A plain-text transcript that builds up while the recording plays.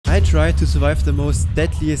might try to survive the most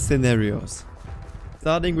deadliest scenarios.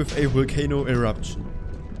 Starting with a volcano eruption.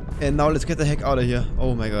 And now let's get the heck out of here.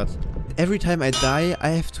 Oh my god. Every time I die, I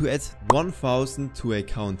have to add 1000 to a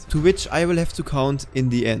count. To which I will have to count in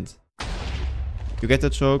the end. You get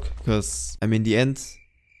the joke? Because I'm in the end.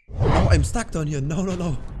 Oh, I'm stuck down here. No, no,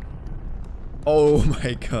 no. Oh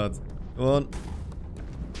my god. Come on.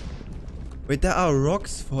 Wait, there are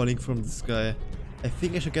rocks falling from the sky. I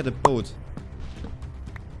think I should get a boat.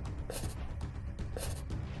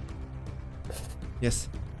 Yes.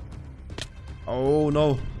 Oh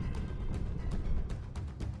no.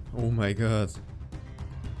 Oh my god.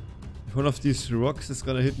 If one of these rocks is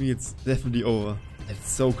gonna hit me, it's definitely over. It's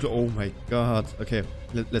so close. Oh my god. Okay,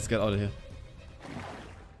 let's get out of here.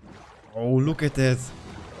 Oh, look at that.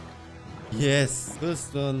 Yes,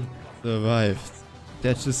 first one survived.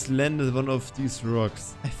 That just landed one of these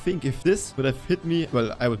rocks. I think if this would have hit me,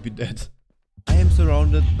 well, I would be dead. I am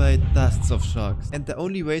surrounded by dozens of sharks. And the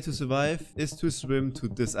only way to survive is to swim to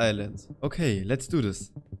this island. Okay, let's do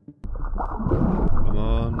this. Come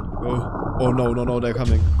on, go. Oh no, no, no, they're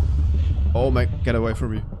coming. Oh my, get away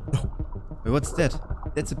from me. No. Wait, what's that?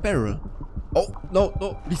 That's a barrel. Oh, no,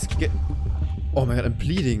 no, please get... Oh my god, I'm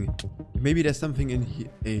bleeding. Maybe there's something in here.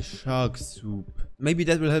 A shark soup. Maybe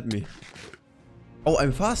that will help me. Oh,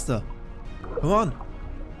 I'm faster. Come on.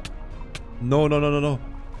 No, no, no, no, no.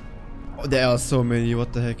 Oh, there are so many.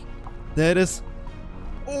 What the heck? There it is.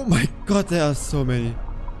 Oh my god, there are so many.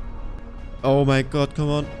 Oh my god, come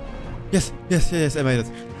on. Yes, yes, yes, I made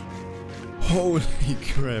it. Holy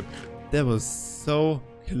crap. That was so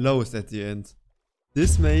close at the end.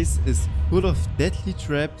 This maze is full of deadly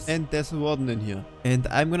traps and there's a warden in here. And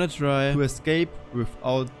I'm gonna try to escape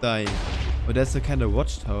without dying. Oh, there's a kind of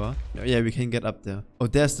watchtower. Oh, yeah, we can get up there. Oh,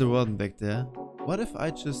 there's the warden back there. What if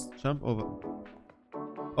I just jump over?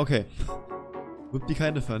 Okay. Would be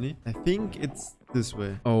kind of funny. I think it's this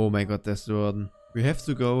way. Oh my god, there's the warden. We have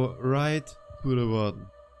to go right to the warden.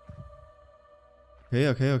 Okay,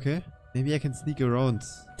 okay, okay. Maybe I can sneak around.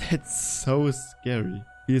 That's so scary.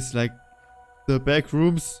 He's like the back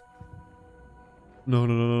rooms. No,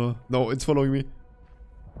 no, no, no, no. No, it's following me.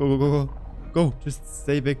 Go, go, go, go. Go. Just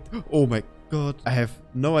stay back. Oh my god. I have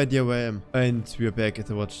no idea where I am. And we are back at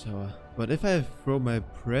the watchtower. But if I throw my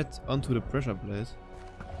bread onto the pressure plate.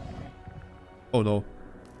 Oh no.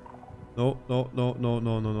 No, no, no, no,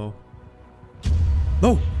 no, no, no.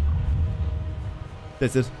 No!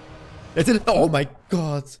 That's it. That's it. Oh my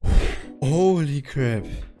god. Holy crap.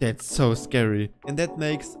 That's so scary. And that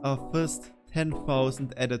makes our first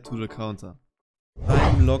 10,000 added to the counter.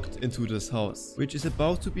 I'm locked into this house, which is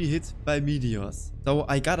about to be hit by meteors. So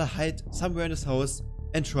I gotta hide somewhere in this house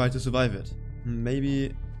and try to survive it.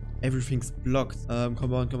 Maybe everything's blocked.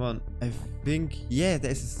 Come on, come on. I think, yeah,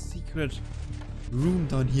 there's a secret room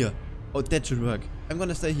down here. Oh, that should work. I'm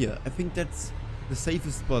gonna stay here. I think that's the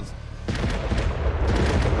safest spot.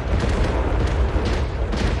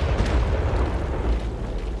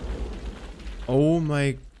 Oh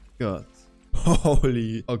my god.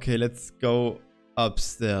 Holy. Okay, let's go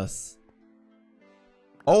upstairs.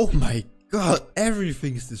 Oh my god,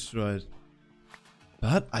 everything's destroyed.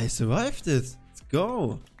 But I survived it. Let's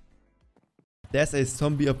go. There's a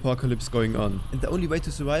zombie apocalypse going on. And the only way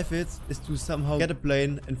to survive it is to somehow get a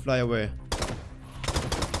plane and fly away.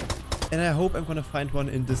 And I hope I'm gonna find one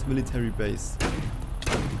in this military base.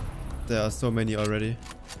 There are so many already.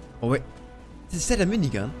 Oh wait. Is that a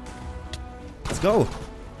minigun? Let's go.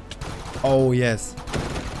 Oh yes.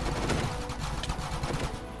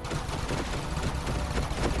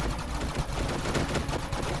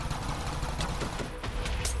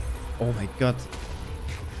 Oh my god.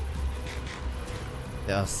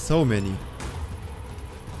 There are so many.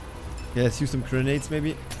 Yeah, let's use some grenades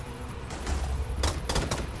maybe.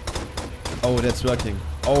 Oh, that's working.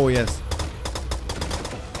 Oh yes.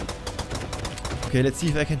 Okay, let's see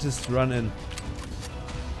if I can just run in.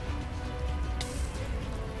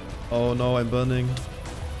 Oh no, I'm burning.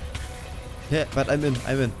 Yeah, but I'm in,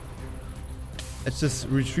 I'm in. Let's just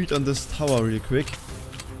retreat on this tower real quick.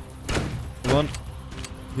 Come on.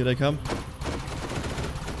 Here they come.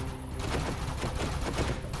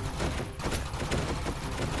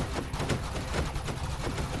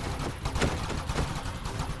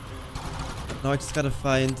 Now I just gotta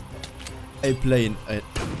find a plane.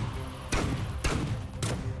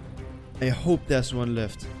 I hope there's one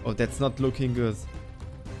left. Oh, that's not looking good.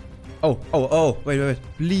 Oh, oh, oh, wait, wait, wait.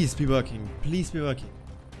 Please be working. Please be working.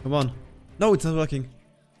 Come on. No, it's not working.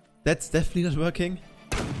 That's definitely not working.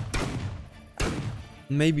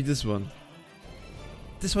 Maybe this one.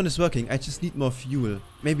 This one is working. I just need more fuel.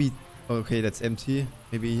 Maybe... Okay, that's empty.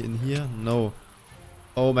 Maybe in here? No.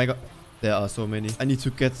 Oh my god. There are so many. I need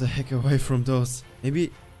to get the heck away from those.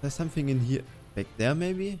 Maybe there's something in here. Back there,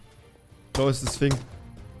 maybe? Close this thing.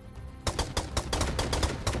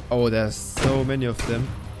 Oh, there's so many of them.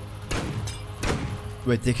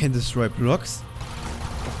 Wait, they can destroy blocks?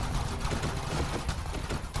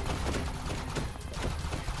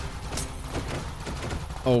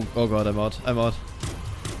 Oh god, I'm out. I'm out.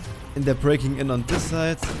 And they're breaking in on this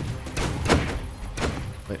side.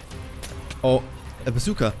 Wait. Oh, a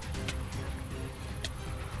bazooka.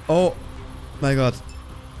 Oh my god.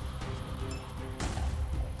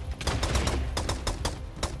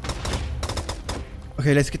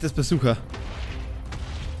 Okay, let's get this bazooka.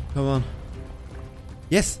 Come on.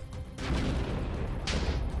 Yes!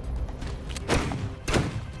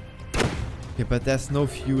 Okay, but there's no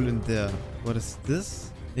fuel in there. What is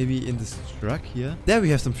this? Maybe in this truck here? There we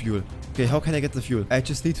have some fuel. Okay, how can I get the fuel? I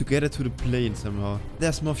just need to get it to the plane somehow.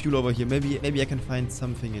 There's more fuel over here. Maybe I can find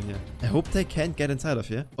something in here. I hope they can't get inside of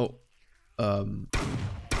here. Oh.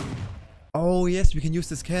 Oh, yes, we can use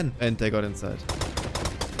this can. And they got inside.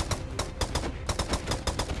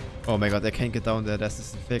 Oh my god, I can't get down there. That's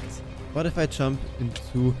this effect. What if I jump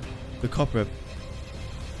into the cobweb?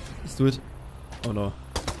 Let's do it. Oh no.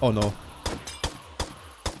 Oh no.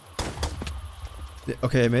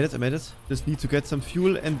 Okay, I made it. I made it. Just need to get some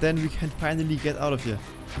fuel and then we can finally get out of here.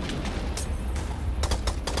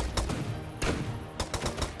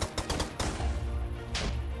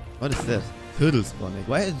 What is that? Turtle spawning.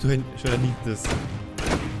 Why should I need this?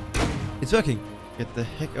 It's working. Get the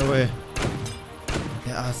heck away.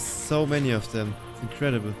 There are so many of them. It's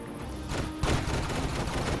incredible.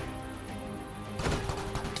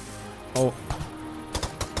 Oh.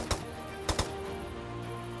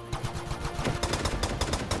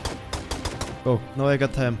 Oh, now I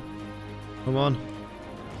got time. Come on.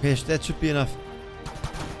 Okay, that should be enough.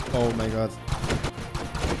 Oh my god.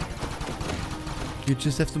 You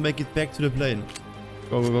just have to make it back to the plane.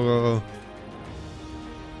 Go, go, go, go, go.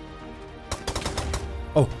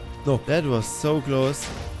 Oh, no. That was so close.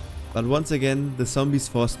 But once again, the zombies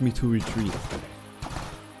forced me to retreat.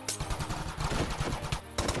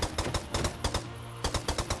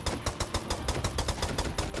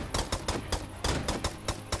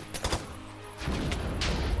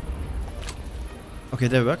 Okay,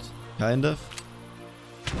 that worked. Kind of.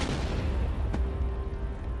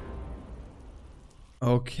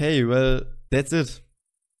 Okay, well, that's it.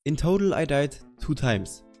 In total, I died 2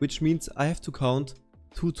 times, which means I have to count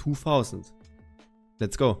to 2000.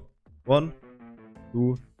 Let's go. 1,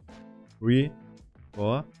 2, 3,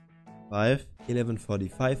 4, 5,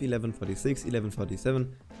 1145, 1146,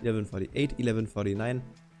 1147, 1148, 1149,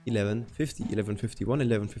 1150, 1151,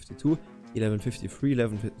 1152, 1153,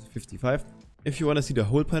 1155. If you want to see the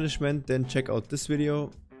whole punishment, then check out this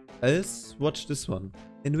video. Else, watch this one,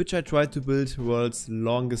 in which I tried to build the world's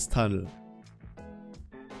longest tunnel.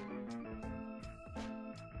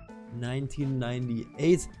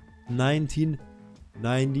 1998,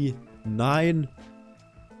 1999,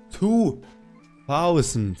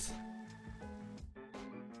 2000.